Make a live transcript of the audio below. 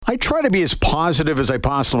I try to be as positive as I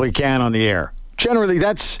possibly can on the air. Generally,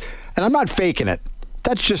 and I'm not faking it.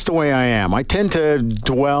 That's just the way I am. I tend to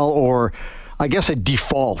dwell, or I guess I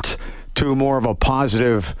default to more of a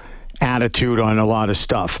positive attitude on a lot of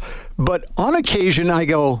stuff. But on occasion, I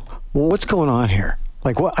go, well, what's going on here?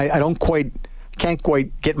 Like, what? I can't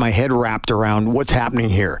quite get my head wrapped around what's happening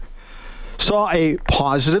here. Saw a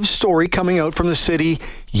positive story coming out from the city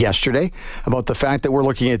yesterday about the fact that we're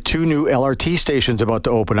looking at 2 new LRT stations about to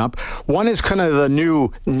open up. One is kind of the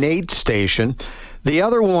new Nate station. The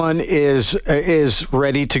other one is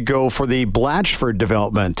ready to go for the Blatchford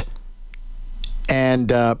development.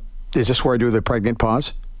 And is this where I do the pregnant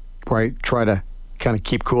pause? Where I try to kind of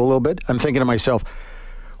keep cool a little bit? I'm thinking to myself,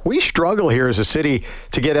 we struggle here as a city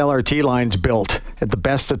to get LRT lines built at the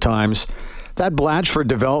best of times. That Blatchford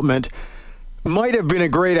development might have been a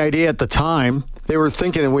great idea at the time. They were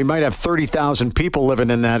thinking that we might have 30,000 people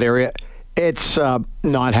living in that area. It's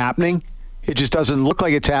not happening. It just doesn't look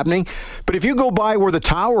like it's happening. But if you go by where the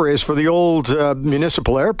tower is for the old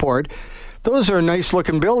municipal airport, those are nice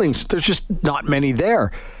looking buildings. There's just not many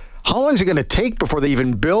there. How long is it going to take before they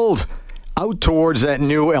even build out towards that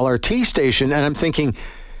new LRT station? And I'm thinking,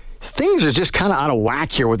 things are just kind of out of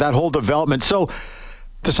whack here with that whole development. So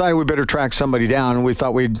decided we better track somebody down, and we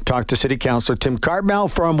thought we'd talk to City Councillor Tim Cartmell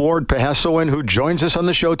from Ward pihêsiwin, who joins us on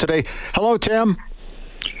the show today. Hello, Tim.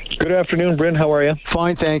 Good afternoon, Bryn. How are you?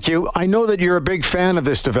 Fine, thank you. I know that you're a big fan of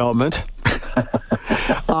this development.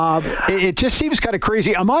 It just seems kind of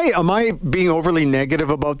crazy. Am I being overly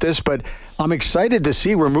negative about this? But I'm excited to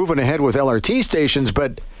see we're moving ahead with LRT stations,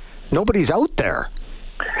 but nobody's out there.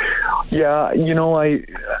 Yeah,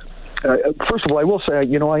 first of all, I will say,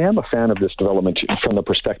 I am a fan of this development from the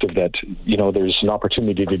perspective that, there's an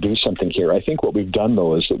opportunity to do something here. I think what we've done,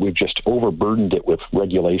 though, is that we've just overburdened it with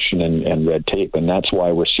regulation and red tape, and that's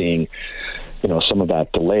why we're seeing, some of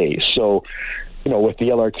that delay. So, with the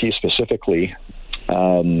LRT specifically, there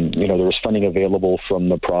was funding available from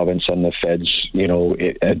the province and the feds,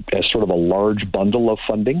 as sort of a large bundle of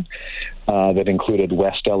funding that included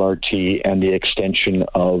West LRT and the extension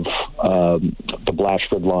of the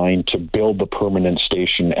Blatchford line to build the permanent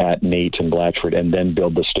station at Nate and Blatchford, and then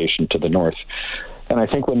build the station to the north. And I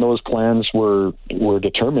think when those plans were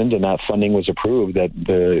determined and that funding was approved, that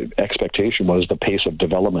the expectation was the pace of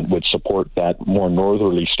development would support that more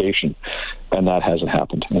northerly station, and that hasn't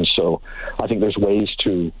happened. And so I think there's ways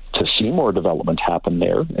to see more development happen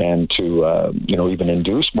there, and to even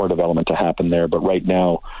induce more development to happen there. But right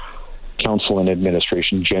now, council and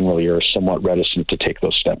administration generally are somewhat reticent to take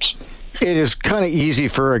those steps. It is kind of easy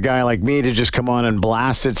for a guy like me to just come on and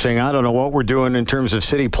blast it, saying, I don't know what we're doing in terms of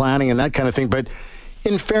city planning and that kind of thing. But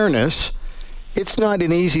in fairness, it's not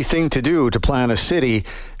an easy thing to do, to plan a city.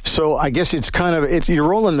 So I guess you're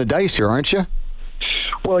rolling the dice here, aren't you?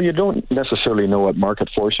 Well, you don't necessarily know what market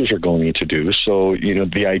forces are going to do. So,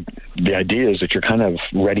 the idea is that you're kind of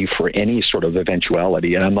ready for any sort of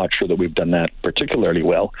eventuality. And I'm not sure that we've done that particularly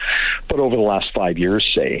well. But over the last 5 years,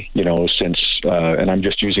 say, since, and I'm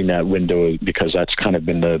just using that window because that's kind of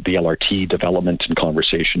been the LRT development and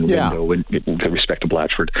conversation window with respect to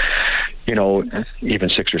Blatchford, even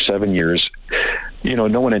 6 or 7 years,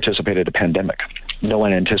 no one anticipated a pandemic. No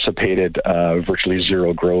one anticipated virtually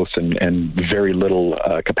zero growth and very little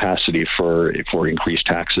capacity for increased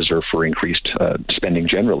taxes or for increased spending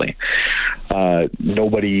generally.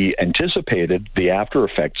 Nobody anticipated the after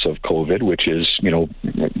effects of COVID, which is,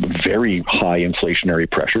 very high inflationary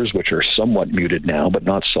pressures, which are somewhat muted now, but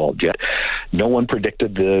not solved yet. No one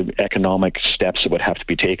predicted the economic steps that would have to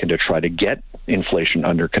be taken to try to get inflation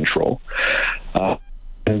under control.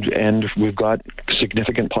 And we've got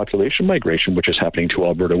significant population migration, which is happening to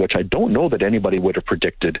Alberta, which I don't know that anybody would have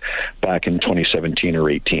predicted back in 2017 or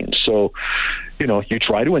 18. So, you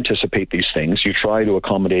try to anticipate these things. You try to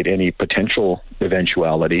accommodate any potential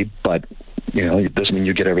eventuality, but, it doesn't mean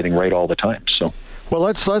you get everything right all the time. So, well,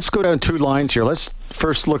 let's go down 2 lines here. Let's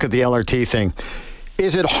first look at the LRT thing.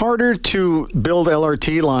 Is it harder to build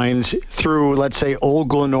LRT lines through, let's say, Old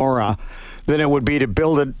Glenora than it would be to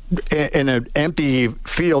build it in an empty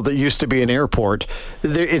field that used to be an airport?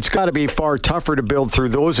 It's got to be far tougher to build through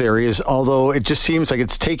those areas, although it just seems like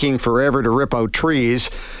it's taking forever to rip out trees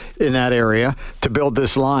in that area to build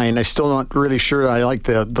this line. I'm still not really sure I like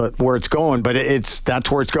the where it's going, but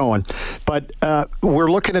that's where it's going. But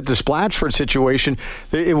we're looking at this Blatchford situation.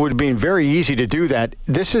 It would be very easy to do that.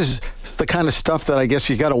 This is the kind of stuff that I guess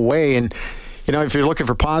you got to weigh, and if you're looking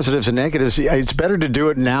for positives and negatives, it's better to do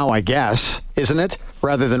it now, I guess, isn't it?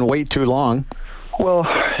 Rather than wait too long. Well,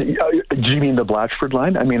 Do you mean the Blatchford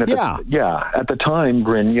line? I mean, at the time,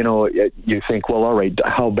 Bryn, you think, well, all right,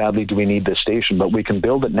 how badly do we need this station? But we can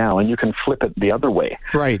build it now, and you can flip it the other way.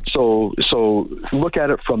 Right. So look at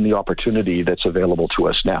it from the opportunity that's available to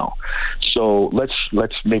us now. So let's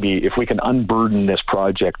maybe, if we can unburden this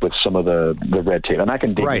project with some of the red tape, and I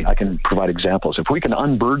can provide examples. If we can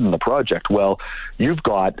unburden the project, well, you've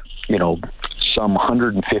got, some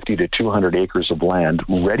 150 to 200 acres of land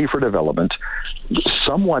ready for development,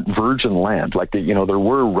 somewhat virgin land. Like, there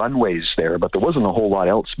were runways there, but there wasn't a whole lot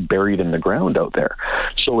else buried in the ground out there.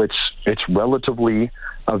 So it's relatively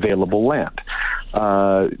available land.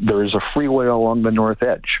 There is a freeway along the north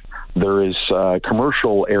edge. There is a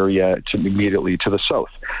commercial area immediately to the south.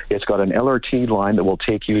 It's got an LRT line that will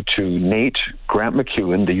take you to Nate, Grant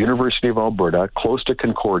MacEwan, the University of Alberta, close to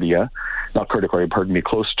close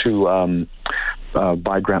to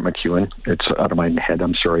by Grant MacEwan. It's out of my head,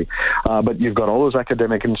 I'm sorry. But you've got all those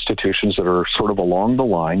academic institutions that are sort of along the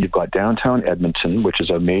line. You've got downtown Edmonton, which is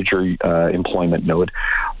a major employment node.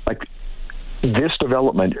 Like, this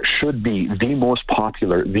development should be the most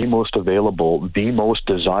popular, the most available, the most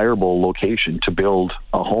desirable location to build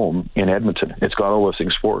a home in Edmonton. It's got all those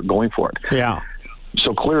things going for it. Yeah.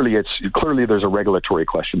 So clearly there's a regulatory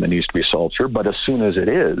question that needs to be solved here. But as soon as it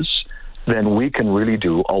is, then we can really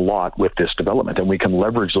do a lot with this development, and we can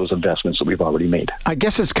leverage those investments that we've already made. I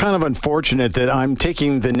guess it's kind of unfortunate that I'm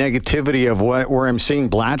taking the negativity of where I'm seeing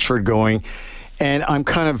Blatchford going, and I'm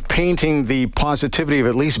kind of painting the positivity of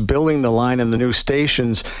at least building the line and the new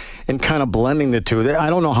stations and kind of blending the two. I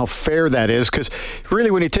don't know how fair that is, because really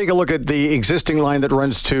when you take a look at the existing line that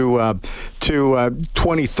runs to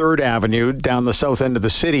 23rd Avenue down the south end of the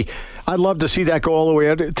city, I'd love to see that go all the way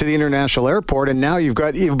out to the international airport, and now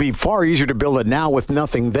it would be far easier to build it now with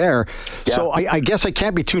nothing there. Yeah. So I guess I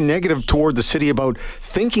can't be too negative toward the city about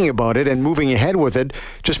thinking about it and moving ahead with it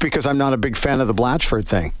just because I'm not a big fan of the Blatchford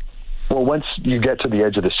thing. Well, once you get to the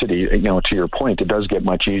edge of the city, to your point, it does get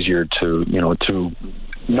much easier to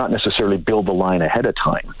not necessarily build the line ahead of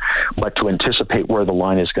time, but to anticipate where the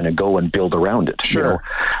line is going to go and build around it. Sure.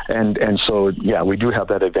 And so, yeah, we do have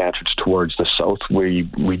that advantage towards the south. We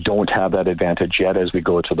don't have that advantage yet as we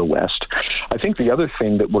go to the west. I think the other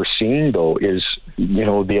thing that we're seeing, though, is,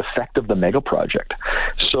 the effect of the mega project.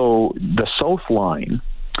 So the south line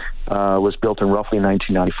was built in roughly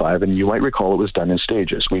 1995, and you might recall it was done in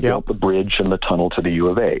stages. We built the bridge and the tunnel to the U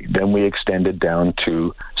of A. Then we extended down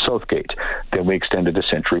to Southgate. Then we extended to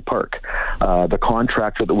Century Park. The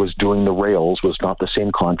contractor that was doing the rails was not the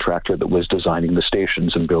same contractor that was designing the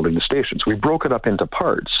stations and building the stations. We broke it up into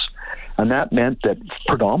parts, and that meant that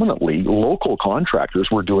predominantly local contractors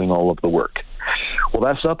were doing all of the work. Well,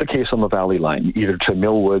 that's not the case on the Valley Line, either to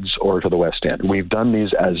Millwoods or to the West End. We've done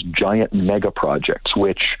these as giant mega projects,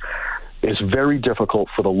 which is very difficult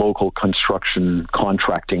for the local construction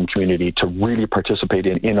contracting community to really participate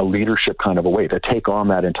in a leadership kind of a way, to take on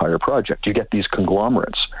that entire project. You get these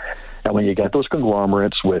conglomerates. And when you get those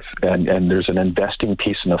conglomerates and there's an investing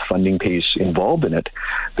piece and a funding piece involved in it,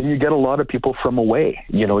 then you get a lot of people from away.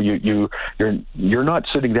 You're not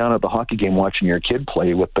sitting down at the hockey game watching your kid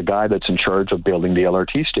play with the guy that's in charge of building the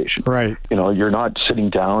LRT station. Right. You're not sitting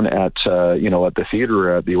down at the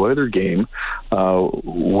theater at the Oiler game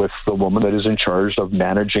with the woman that is in charge of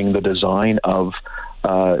managing the design of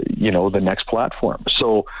the next platform.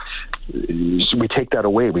 So we take that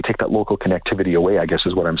away. We take that local connectivity away, I guess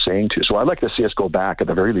is what I'm saying too. So I'd like to see us go back at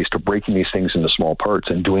the very least to breaking these things into small parts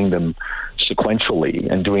and doing them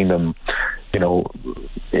sequentially and doing them,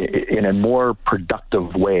 in a more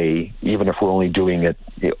productive way, even if we're only doing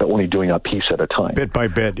a piece at a time. Bit by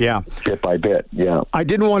bit, yeah. Bit by bit, yeah. I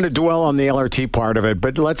didn't want to dwell on the LRT part of it,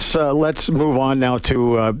 but let's move on now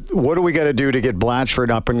to what do we got to do to get Blatchford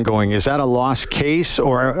up and going? Is that a lost case,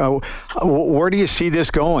 or where do you see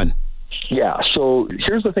this going? Yeah, so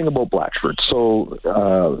here's the thing about Blatchford. So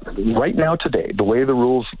right now today, the way the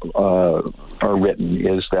rules are written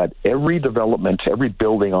is that every development, every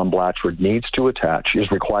building on Blatchford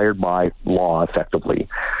is required by law effectively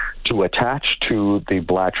to attach to the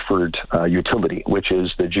Blatchford utility, which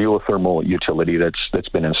is the geothermal utility that's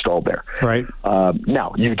been installed there. Right.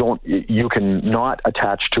 Now, you can not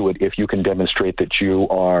attach to it if you can demonstrate that you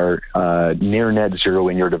are near net zero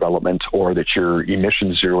in your development, or that you're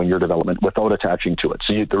emission zero in your development without attaching to it.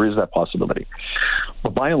 So there is that possibility.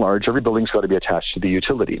 But by and large, every building's got to be attached to the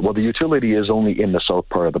utility. Well, the utility is only in the south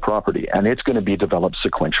part of the property, and it's going to be developed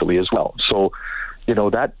sequentially as well. So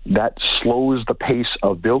that slows the pace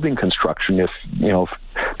of building construction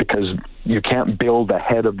because you can't build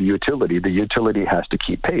ahead of the utility. The utility has to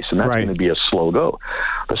keep pace, and that's Right. going to be a slow go.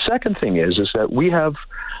 The second thing is that we have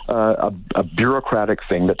a bureaucratic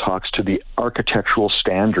thing that talks to the architectural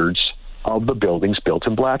standards of the buildings built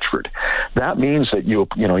in Blatchford. That means that you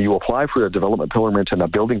apply for a development permit and a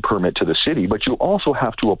building permit to the city, but you also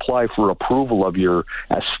have to apply for approval of your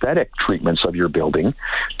aesthetic treatments of your building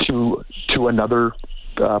to another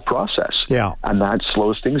process. Yeah. And that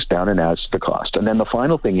slows things down and adds to the cost. And then the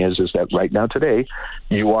final thing is that right now today,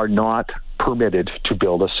 you are not permitted to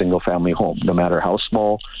build a single family home, no matter how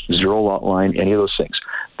small, zero lot line, any of those things.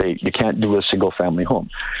 You can't do a single family home.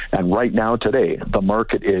 And right now today, the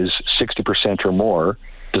market is 60% or more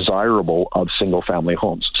desirable of single family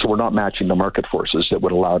homes. So we're not matching the market forces that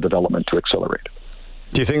would allow development to accelerate.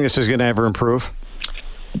 Do you think this is going to ever improve?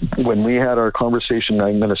 When we had our conversation,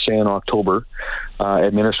 I'm going to say in October,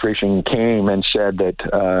 administration came and said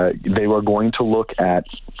that they were going to look at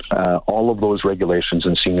all of those regulations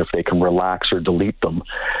and seeing if they can relax or delete them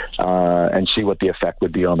and see what the effect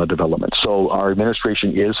would be on the development. So our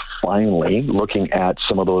administration is finally looking at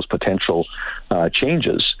some of those potential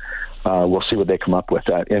changes. We'll see what they come up with.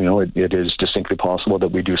 It is distinctly possible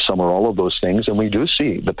that we do some or all of those things, and we do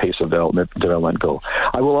see the pace of development go.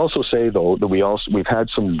 I will also say, though, that we've had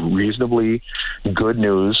some reasonably good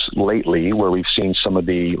news lately, where we've seen some of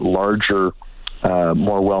the larger,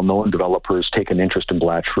 more well-known developers take an interest in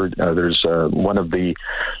Blatchford. There's one of the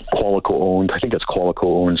Qualico-owned, I think it's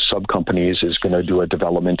Qualico-owned sub-companies is going to do a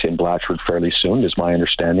development in Blatchford fairly soon, is my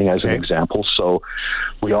understanding, as an example. So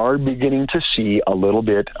we are beginning to see a little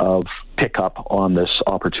bit of pickup on this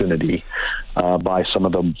opportunity by some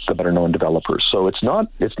of the better-known developers. So it's not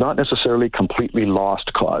necessarily completely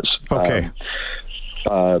lost cause. Okay.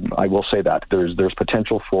 I will say that there's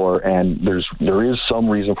potential for, and there is some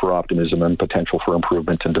reason for optimism and potential for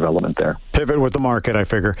improvement and development there. Pivot with the market, I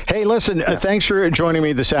figure. Hey, listen, thanks for joining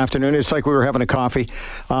me this afternoon. It's like we were having a coffee.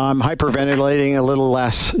 I'm hyperventilating a little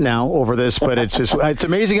less now over this, but it's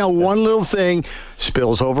amazing how one little thing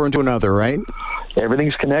spills over into another, right?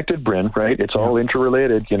 Everything's connected, Bryn, right? It's all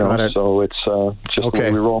interrelated, so it's just the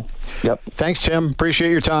way we roll. Yep. Thanks, Tim. Appreciate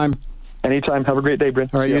your time. Anytime. Have a great day,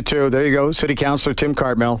 Bryn. All right, you too. There you go. City Councillor Tim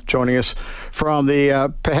Cartmell joining us from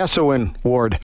the pihêsiwin ward.